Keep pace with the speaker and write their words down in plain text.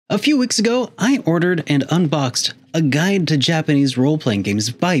A few weeks ago, I ordered and unboxed a guide to Japanese role-playing games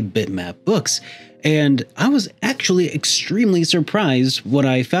by Bitmap Books, and I was actually extremely surprised what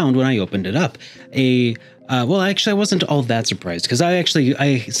I found when I opened it up. Well, actually, I wasn't all that surprised, because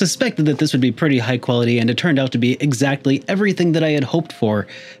I suspected that this would be pretty high quality, and it turned out to be exactly everything that I had hoped for,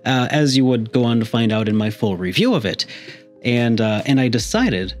 as you would go on to find out in my full review of it. And I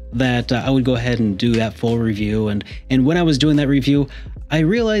decided that I would go ahead and do that full review, and when I was doing that review, I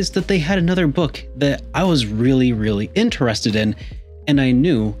realized that they had another book that I was really interested in, and I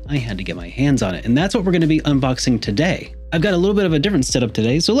knew I had to get my hands on it, and that's what we're going to be unboxing today. I've got a little bit of a different setup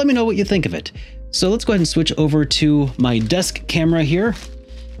today, so let me know what you think of it. So let's go ahead and switch over to my desk camera here,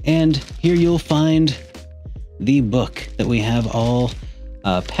 and here you'll find the book that we have all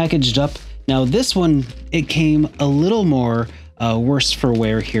packaged up. Now this one, it came a little more worse for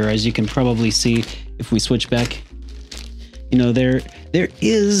wear here, as you can probably see if we switch back. You know, there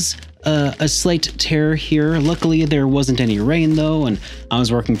is a slight tear here. Luckily, there wasn't any rain though, and I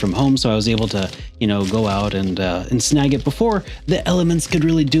was working from home, so I was able to, you know, go out and snag it before the elements could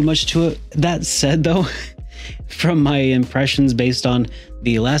really do much to it. That said, though, from my impressions based on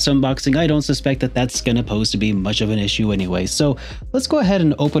the last unboxing, I don't suspect that that's going to pose to be much of an issue anyway. So let's go ahead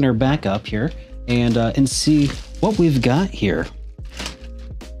and open her back up here and see what we've got here.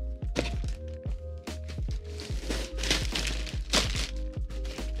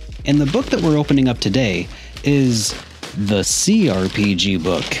 And the book that we're opening up today is the CRPG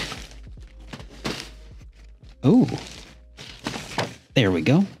Book. Oh, there we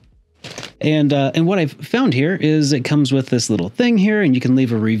go. And what I've found here is it comes with this little thing here, and you can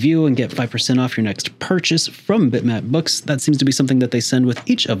leave a review and get 5% off your next purchase from Bitmap Books. That seems to be something that they send with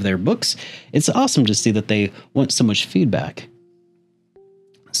each of their books. It's awesome to see that they want so much feedback.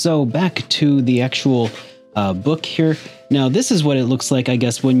 So back to the actual book here. Now this is what it looks like, I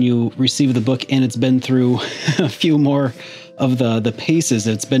guess, when you receive the book and it's been through a few more of the paces.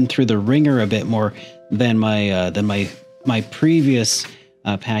 It's been through the ringer a bit more than my previous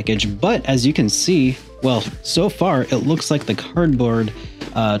package. But as you can see, well, so far it looks like the cardboard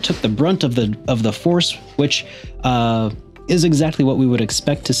took the brunt of the force, which is exactly what we would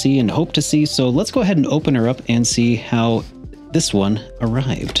expect to see and hope to see. So let's go ahead and open her up and see how this one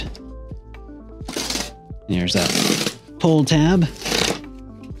arrived. There's that pull tab.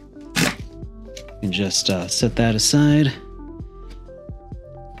 And just set that aside.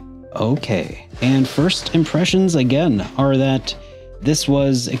 Okay, and first impressions again are that this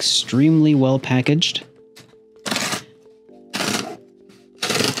was extremely well packaged.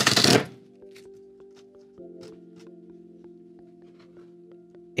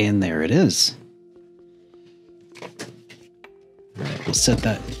 And there it is. All right, we'll set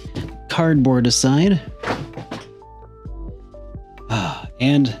that cardboard aside.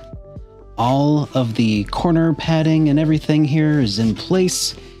 And all of the corner padding and everything here is in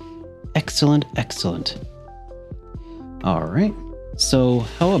place. Excellent. All right. So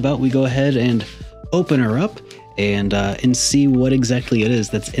how about we go ahead and open her up and see what exactly it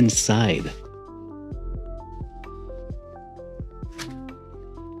is that's inside.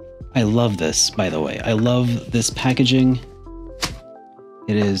 I love this, by the way. I love this packaging.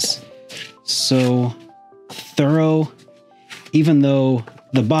 It is so thorough, even though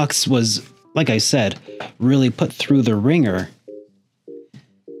the box was, like I said, really put through the ringer.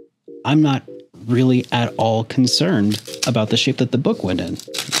 I'm not really at all concerned about the shape that the book went in,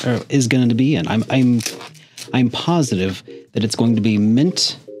 or is going to be in. I'm positive that it's going to be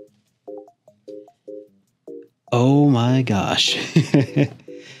mint. Oh my gosh.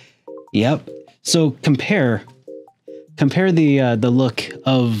 Yep. So compare the look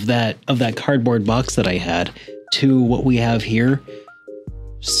of that cardboard box that I had to what we have here.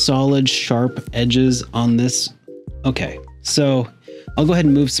 Solid, sharp edges on this. Okay, so I'll go ahead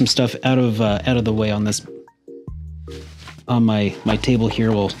and move some stuff out of the way on this. On my table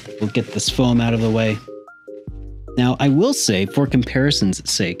here, we'll get this foam out of the way. Now, I will say, for comparison's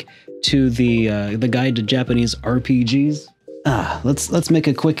sake, to the guide to Japanese RPGs. Let's make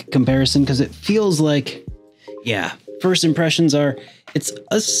a quick comparison, because it feels like, yeah, first impressions are it's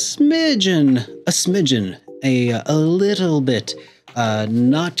a smidgen, a little bit.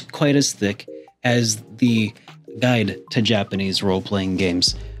 Not quite as thick as the guide to Japanese role-playing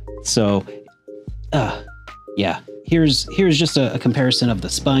games. So, yeah, here's just a comparison of the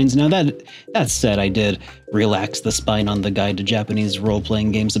spines. Now that said, I did relax the spine on the guide to Japanese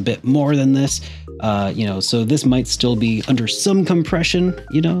role-playing games a bit more than this. You know, so this might still be under some compression,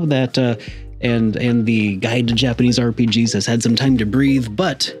 you know, that and the guide to Japanese RPGs has had some time to breathe,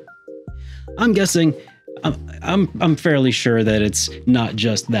 but I'm guessing I'm fairly sure that it's not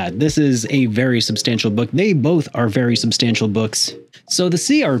just that. This is a very substantial book. They both are very substantial books. So the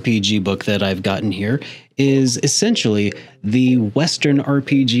CRPG book that I've gotten here is essentially the Western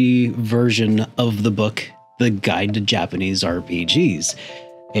RPG version of the book, The Guide to Japanese RPGs.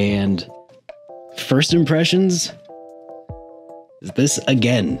 And first impressions, this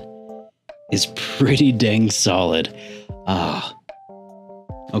again is pretty dang solid.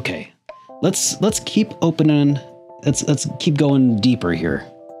 Okay. Let's keep opening. Let's keep going deeper here.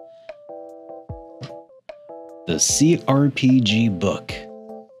 The CRPG Book.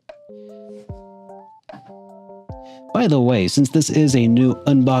 By the way, since this is a new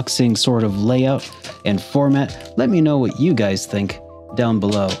unboxing sort of layout and format, let me know what you guys think down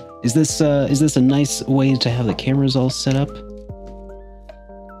below. Is this a nice way to have the cameras all set up?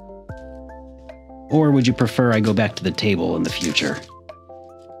 Or would you prefer I go back to the table in the future?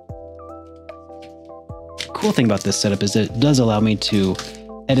 Cool thing about this setup is it does allow me to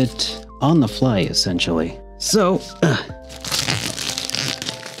edit on the fly, essentially. So,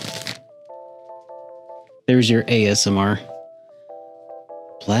 there's your ASMR.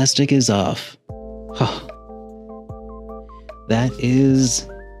 Plastic is off. That is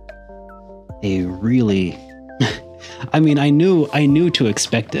a really... I mean, I knew to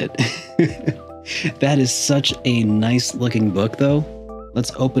expect it. That is such a nice looking book, though.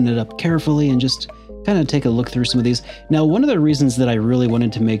 Let's open it up carefully and just kind of take a look through some of these. Now, one of the reasons that I really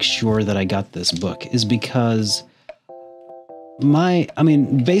wanted to make sure that I got this book is because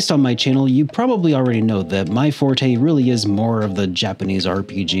based on my channel, you probably already know that my forte really is more of the Japanese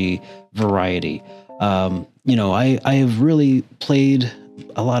RPG variety. I have really played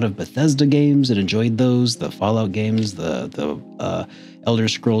a lot of Bethesda games and enjoyed those, the Fallout games, the Elder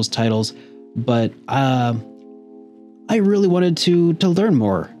Scrolls titles, but I really wanted to learn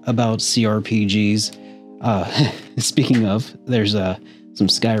more about CRPGs. Speaking of, there's some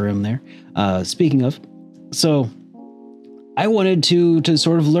Skyrim there. Speaking of, so I wanted to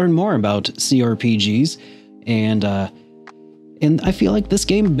sort of learn more about CRPGs, and I feel like this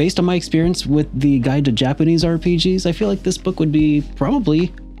game, based on my experience with the Guide to Japanese RPGs, I feel like this book would be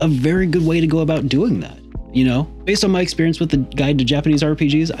probably a very good way to go about doing that. You know, based on my experience with the Guide to Japanese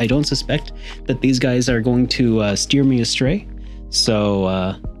RPGs, I don't suspect that these guys are going to steer me astray.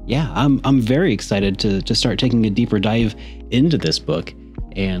 So yeah, I'm very excited to start taking a deeper dive into this book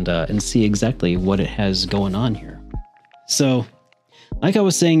and see exactly what it has going on here. So, like I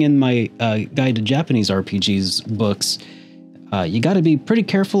was saying in my Guide to Japanese RPGs books, you got to be pretty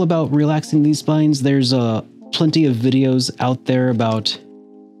careful about relaxing these spines. There's plenty of videos out there about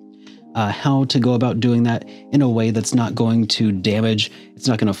how to go about doing that in a way that's not going to damage. It's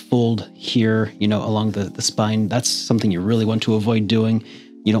not going to fold here, along the spine. That's something you really want to avoid doing.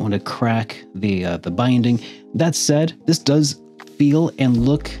 You don't want to crack the binding. That said, this does feel and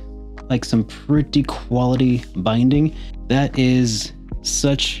look like some pretty quality binding. That is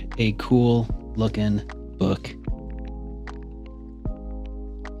such a cool looking book.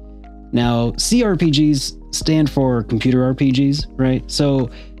 Now, CRPGs stand for computer RPGs, right? So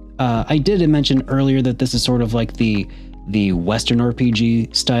I did mention earlier that this is sort of like the Western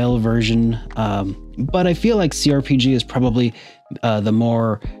RPG style version, but I feel like CRPG is probably the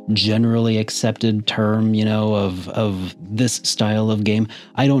more generally accepted term, of this style of game.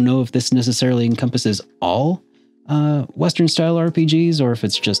 I don't know if this necessarily encompasses all Western style RPGs, or if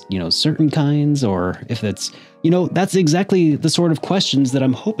it's just, certain kinds, or if it's, that's exactly the sort of questions that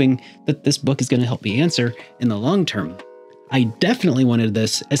I'm hoping that this book is going to help me answer in the long term. I definitely wanted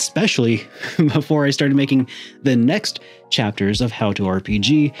this, especially before I started making the next chapters of How to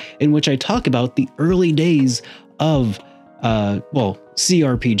RPG, in which I talk about the early days of,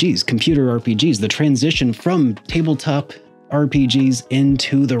 CRPGs, computer RPGs, the transition from tabletop RPGs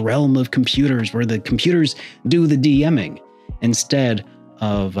into the realm of computers, where the computers do the DMing instead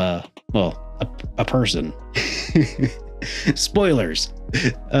of, a person. Spoilers.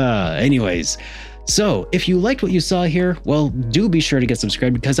 Anyways. So, if you liked what you saw here, well, do be sure to get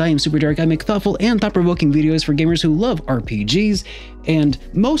subscribed, because I am SuperDerek. I make thoughtful and thought-provoking videos for gamers who love RPGs, and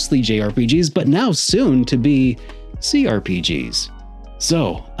mostly JRPGs, but now soon to be CRPGs.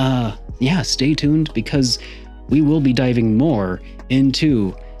 So, yeah, stay tuned, because we will be diving more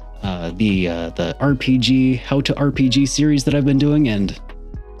into the RPG, How to RPG series that I've been doing, and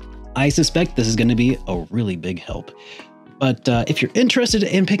I suspect this is going to be a really big help. But if you're interested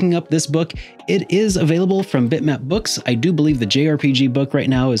in picking up this book, it is available from Bitmap Books. I do believe the JRPG book right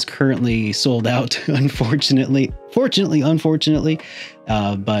now is currently sold out, unfortunately. Unfortunately.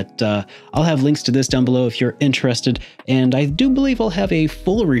 But I'll have links to this down below if you're interested. And I do believe I'll have a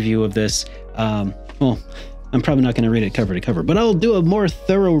full review of this Well, I'm probably not going to read it cover to cover, but I'll do a more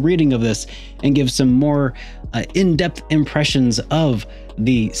thorough reading of this and give some more in-depth impressions of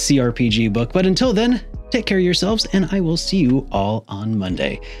the CRPG book. But until then, take care of yourselves, and I will see you all on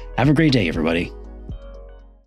Monday. Have a great day, everybody.